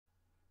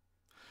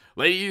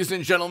Ladies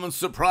and gentlemen,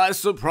 surprise,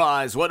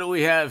 surprise, what do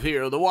we have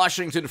here? The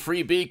Washington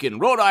Free Beacon,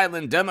 Rhode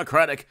Island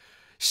Democratic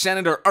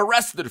senator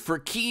arrested for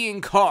keying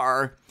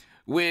car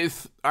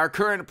with our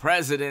current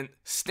president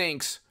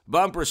stinks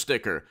bumper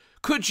sticker.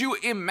 Could you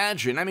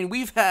imagine? I mean,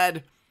 we've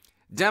had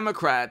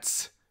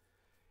Democrats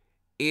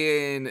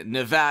in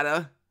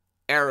Nevada,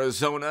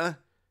 Arizona,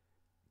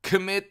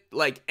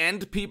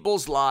 end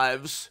people's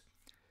lives,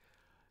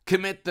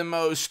 commit the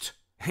most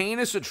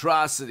heinous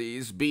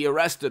atrocities, be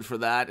arrested for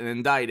that and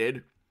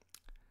indicted.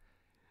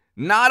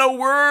 Not a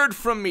word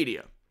from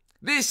media.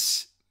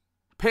 This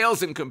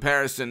pales in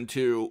comparison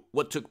to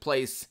what took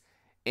place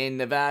in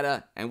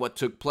Nevada and what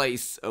took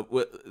place.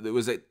 There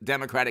was a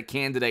Democratic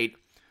candidate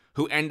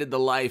who ended the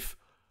life,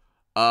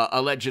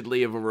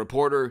 allegedly, of a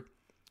reporter.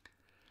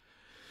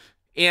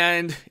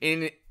 And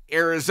in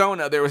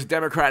Arizona, there was a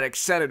Democratic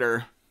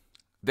senator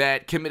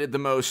that committed the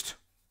most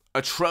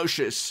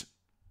atrocious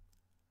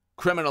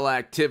criminal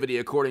activity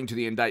according to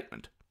the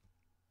indictment.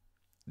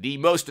 The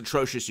most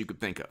atrocious you could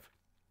think of.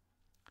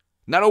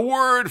 Not a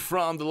word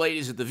from the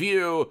ladies at The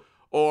View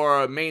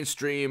or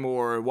Mainstream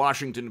or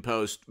Washington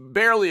Post.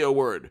 Barely a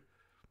word.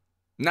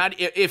 Not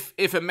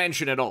if a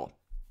mention at all.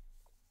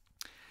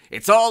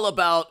 It's all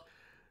about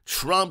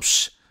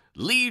Trump's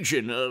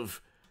legion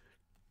of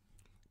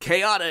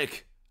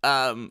chaotic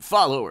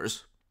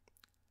followers.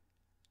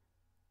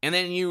 And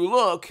then you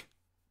look,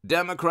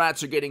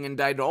 Democrats are getting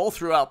indicted all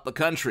throughout the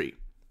country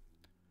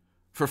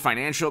for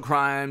financial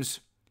crimes,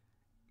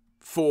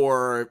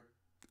 for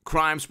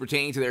crimes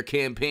pertaining to their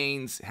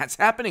campaigns. It's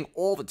happening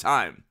all the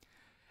time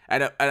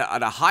at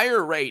a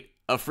higher rate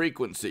of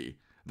frequency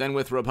than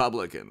with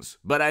Republicans.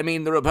 But I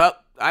mean,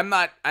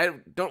 I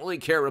don't really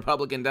care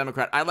Republican,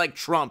 Democrat. I like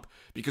Trump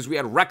because we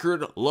had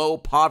record low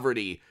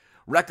poverty,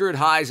 record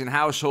highs in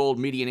household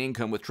median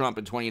income with Trump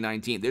in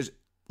 2019. There's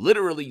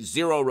literally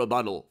zero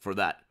rebuttal for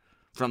that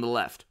from the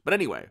left. But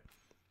anyway,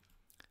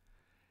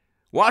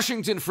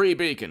 Washington Free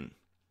Beacon,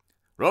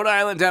 Rhode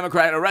Island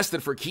Democrat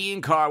arrested for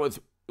keying car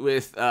with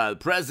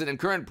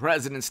current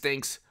president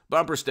stinks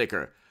bumper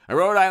sticker. A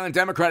Rhode Island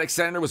Democratic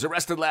senator was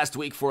arrested last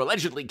week for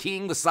allegedly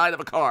keying the side of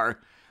a car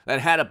that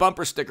had a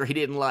bumper sticker he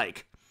didn't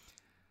like.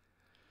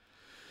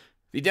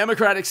 The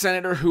Democratic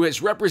senator, who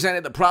has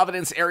represented the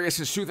Providence area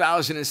since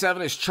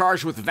 2007, is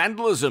charged with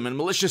vandalism and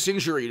malicious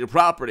injury to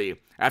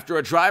property after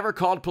a driver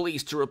called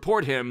police to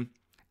report him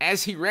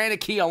as he ran a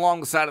key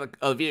along the side of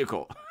the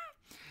vehicle.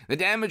 The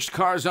damaged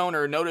car's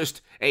owner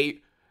noticed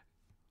a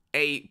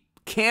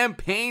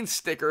campaign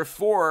sticker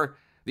for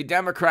the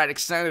Democratic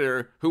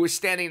senator who was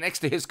standing next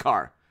to his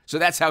car. So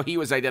that's how he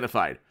was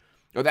identified.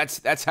 Or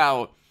that's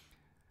how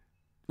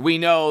we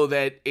know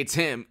that it's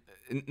him.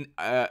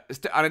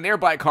 On a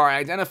nearby car, I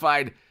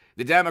identified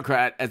the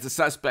Democrat as the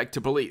suspect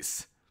to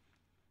police.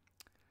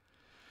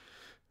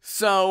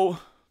 So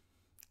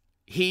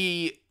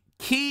he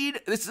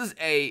keyed. This is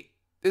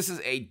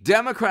a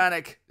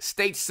Democratic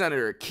state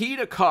senator keyed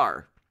a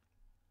car.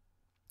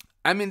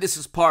 I mean, this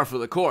is par for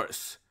the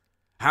course.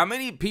 How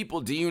many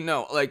people do you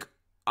know? Like,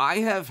 I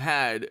have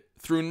had,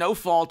 through no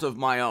fault of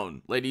my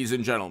own, ladies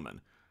and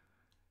gentlemen,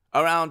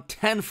 around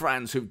 10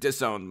 friends who've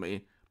disowned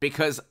me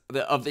because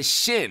of the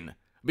sin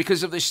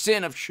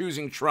of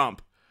choosing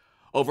Trump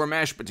over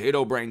mashed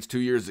potato brains 2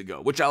 years ago,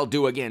 which I'll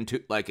do again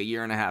like a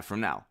year and a half from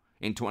now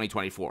in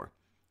 2024.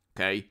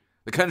 Okay?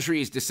 The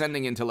country is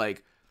descending into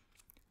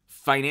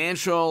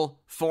financial,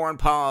 foreign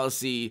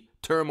policy,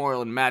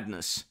 turmoil, and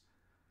madness.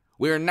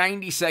 We are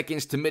 90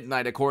 seconds to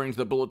midnight, according to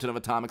the Bulletin of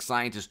Atomic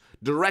Scientists,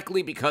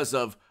 directly because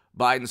of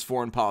Biden's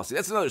foreign policy.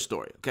 That's another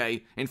story,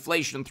 okay?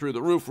 Inflation through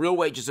the roof. Real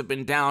wages have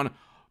been down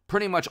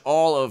pretty much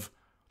all of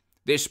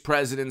this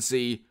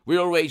presidency.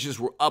 Real wages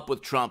were up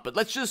with Trump. But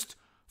let's just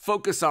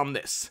focus on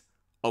this,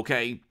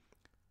 okay?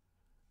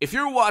 If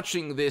you're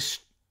watching this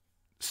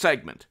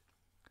segment,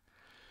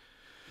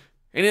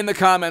 and in the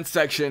comments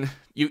section,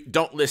 you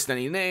don't list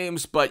any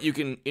names, but you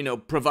can,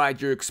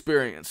 provide your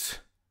experience.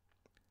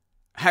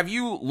 Have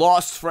you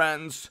lost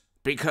friends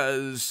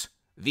because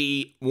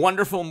the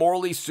wonderful,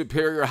 morally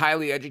superior,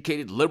 highly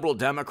educated liberal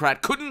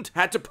Democrat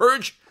had to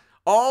purge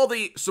all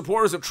the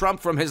supporters of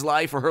Trump from his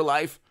life or her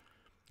life?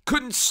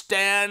 Couldn't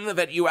stand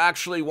that you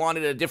actually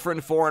wanted a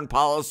different foreign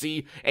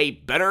policy, a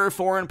better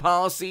foreign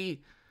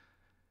policy?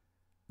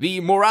 The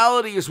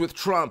morality is with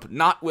Trump,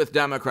 not with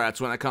Democrats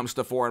when it comes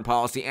to foreign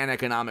policy and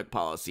economic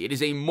policy. It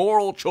is a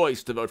moral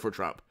choice to vote for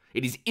Trump.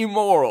 It is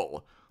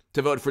immoral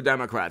to vote for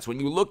Democrats.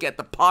 When you look at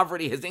the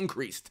poverty has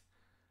increased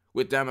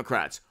with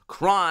Democrats,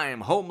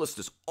 crime,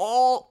 homelessness,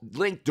 all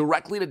linked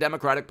directly to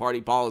Democratic Party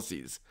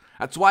policies.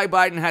 That's why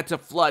Biden had to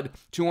flood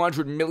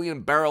 200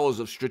 million barrels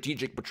of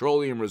strategic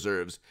petroleum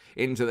reserves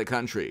into the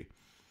country.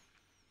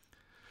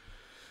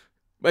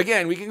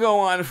 Again, we can go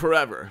on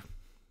forever.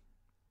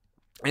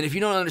 And if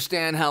you don't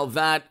understand how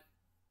that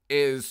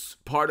is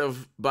part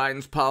of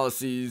Biden's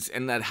policies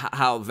and that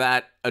how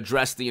that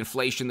addressed the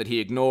inflation that he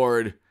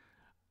ignored,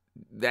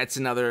 that's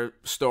another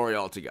story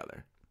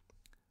altogether.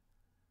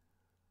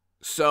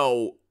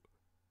 So,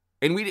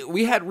 and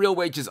we had real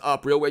wages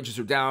up, real wages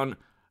are down.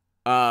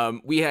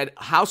 We had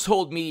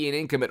household median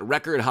income at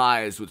record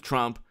highs with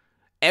Trump.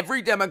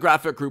 Every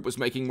demographic group was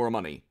making more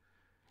money.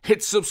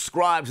 Hit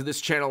subscribe to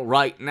this channel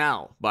right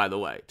now, by the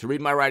way. To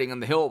read my writing on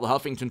The Hill, The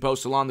Huffington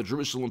Post, Salon, The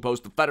Jerusalem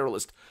Post, The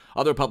Federalist,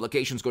 other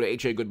publications, go to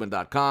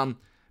hagoodman.com.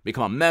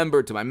 Become a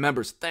member. To my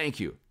members,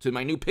 thank you. To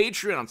my new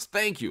Patreons,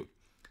 thank you.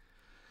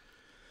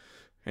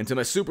 And to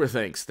my super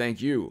thanks,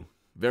 thank you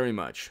very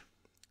much.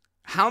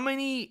 How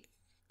many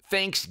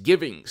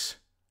Thanksgivings?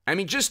 I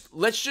mean,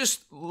 let's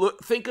just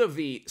think of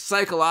the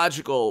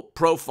psychological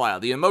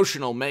profile, the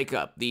emotional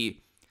makeup, the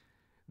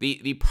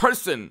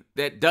person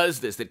that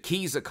does this, that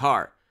keys a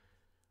car.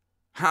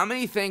 How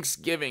many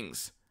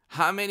Thanksgivings,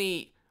 how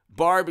many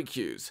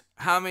barbecues,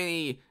 how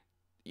many,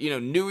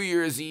 New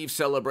Year's Eve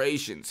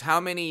celebrations, how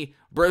many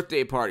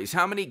birthday parties,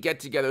 how many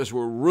get-togethers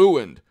were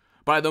ruined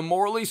by the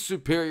morally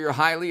superior,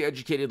 highly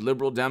educated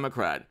liberal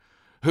Democrat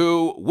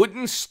who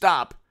wouldn't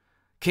stop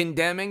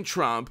condemning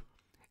Trump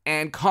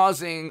and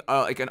causing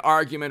an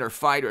argument or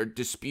fight or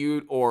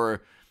dispute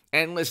or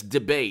endless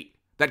debate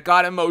that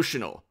got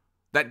emotional,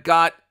 that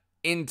got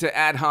into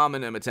ad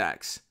hominem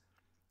attacks.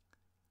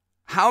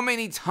 How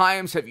many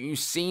times have you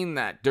seen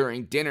that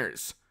during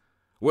dinners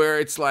where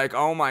it's like,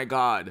 oh my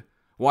God,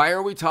 why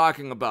are we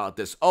talking about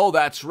this? Oh,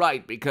 that's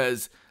right,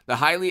 because the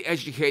highly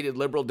educated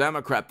liberal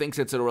Democrat thinks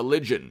it's a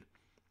religion.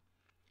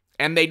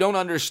 And they don't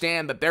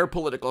understand that their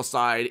political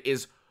side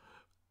is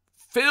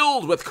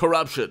filled with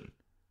corruption.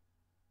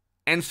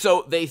 And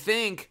so they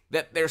think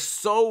that they're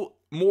so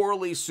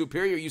morally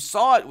superior. You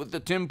saw it with the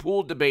Tim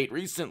Pool debate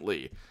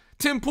recently.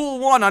 Tim Pool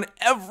won on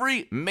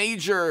every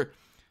major.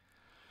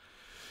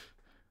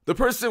 The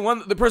person,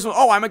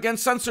 oh, I'm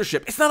against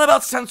censorship. It's not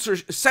about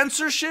censorship.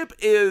 Censorship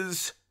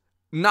is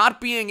not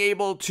being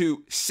able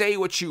to say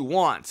what you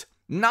want,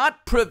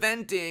 not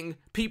preventing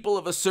people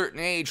of a certain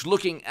age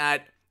looking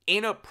at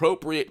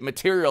inappropriate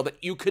material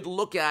that you could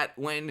look at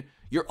when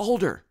you're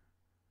older.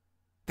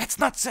 That's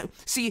not,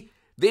 see,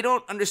 they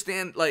don't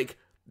understand, like,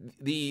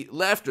 the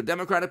left or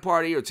Democratic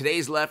Party or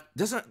today's left,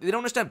 they don't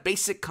understand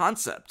basic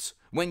concepts.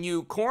 When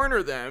you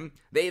corner them,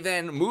 they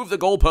then move the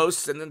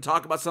goalposts and then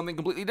talk about something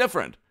completely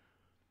different.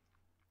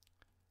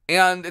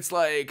 And it's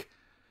like,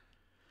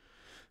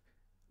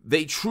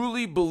 Democrats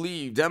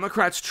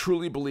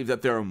truly believe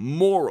that they're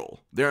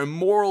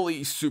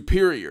morally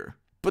superior,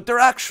 but they're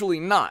actually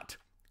not.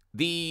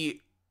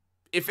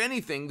 If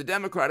anything, the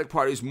Democratic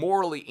Party is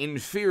morally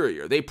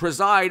inferior. They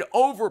preside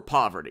over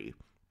poverty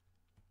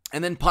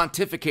and then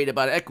pontificate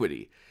about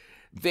equity.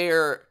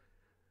 Their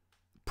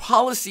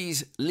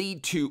policies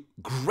lead to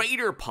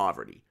greater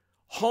poverty,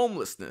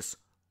 homelessness,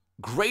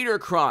 greater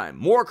crime,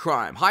 more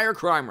crime, higher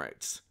crime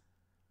rates,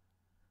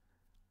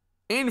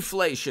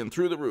 inflation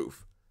through the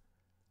roof,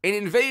 an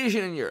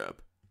invasion in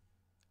Europe,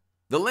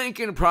 the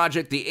Lincoln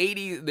Project, the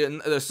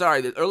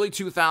early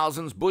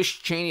 2000s,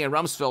 Bush, Cheney, and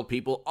Rumsfeld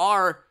people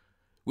are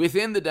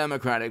within the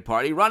Democratic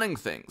Party running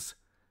things.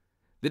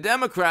 The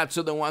Democrats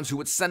are the ones who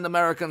would send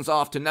Americans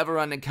off to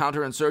never-ending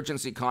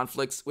counterinsurgency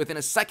conflicts within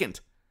a second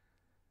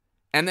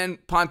and then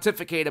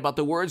pontificate about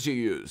the words you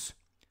use.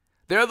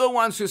 They're the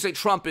ones who say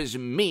Trump is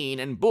mean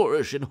and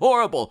boorish and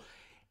horrible.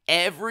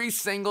 Every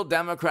single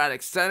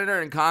Democratic senator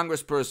and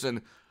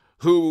congressperson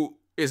who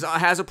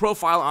has a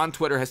profile on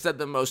Twitter has said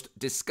the most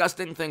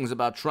disgusting things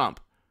about Trump.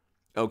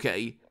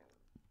 Okay?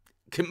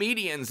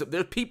 Comedians,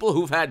 there's people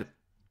who've had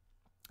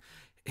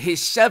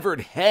his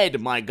severed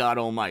head, my God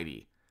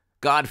almighty.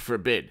 God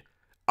forbid.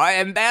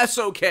 And that's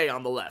okay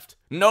on the left.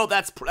 No,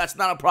 that's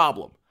not a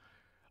problem.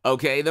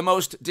 Okay? The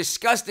most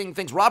disgusting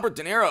things. Robert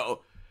De Niro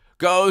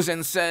goes and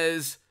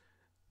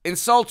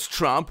insults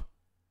Trump,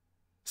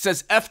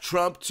 says F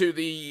Trump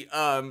to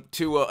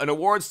an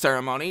awards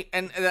ceremony,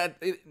 and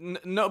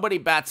nobody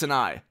bats an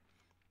eye.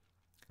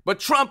 But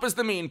Trump is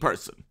the mean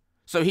person.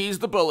 So he's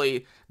the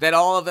bully that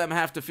all of them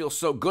have to feel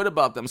so good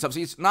about themselves.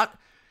 He's not.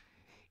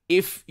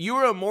 If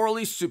you're a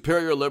morally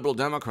superior liberal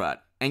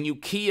Democrat and you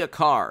key a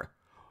car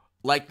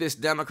like this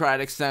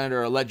Democratic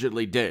senator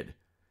allegedly did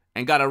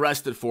and got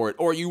arrested for it,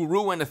 or you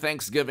ruin a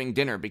Thanksgiving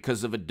dinner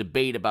because of a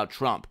debate about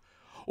Trump,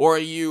 or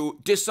you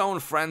disown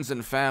friends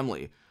and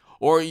family,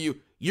 or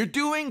you're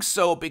doing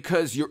so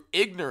because you're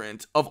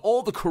ignorant of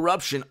all the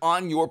corruption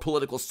on your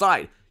political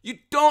side. You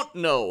don't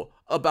know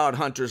about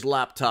Hunter's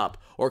laptop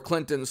or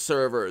Clinton's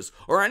servers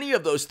or any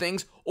of those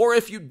things. Or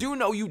if you do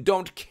know, you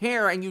don't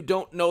care and you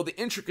don't know the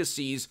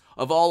intricacies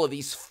of all of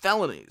these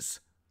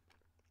felonies.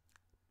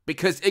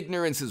 Because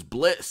ignorance is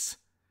bliss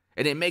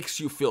and it makes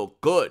you feel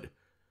good.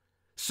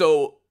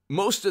 So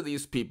most of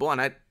these people,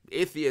 and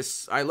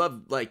atheists, I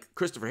love, like,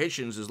 Christopher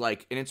Hitchens is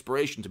like an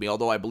inspiration to me,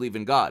 although I believe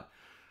in God.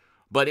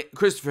 But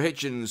Christopher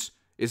Hitchens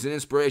is an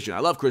inspiration. I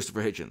love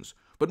Christopher Hitchens.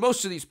 But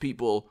most of these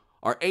people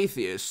are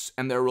atheists,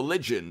 and their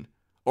religion,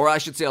 or I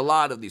should say a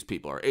lot of these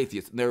people are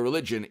atheists, and their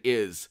religion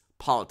is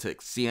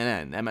politics,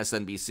 CNN,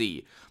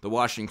 MSNBC, The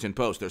Washington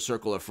Post, their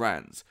circle of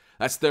friends.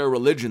 That's their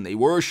religion. They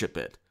worship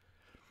it.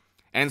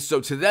 And so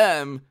to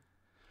them,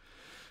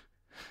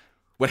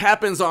 what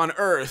happens on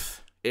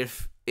Earth,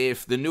 if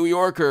the New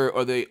Yorker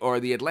or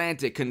the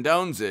Atlantic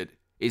condones it,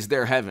 is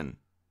their heaven.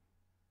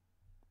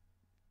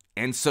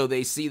 And so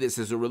they see this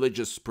as a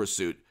religious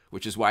pursuit,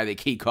 which is why they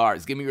key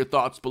cars. Give me your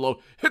thoughts below.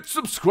 Hit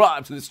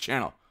subscribe to this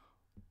channel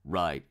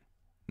right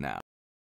now.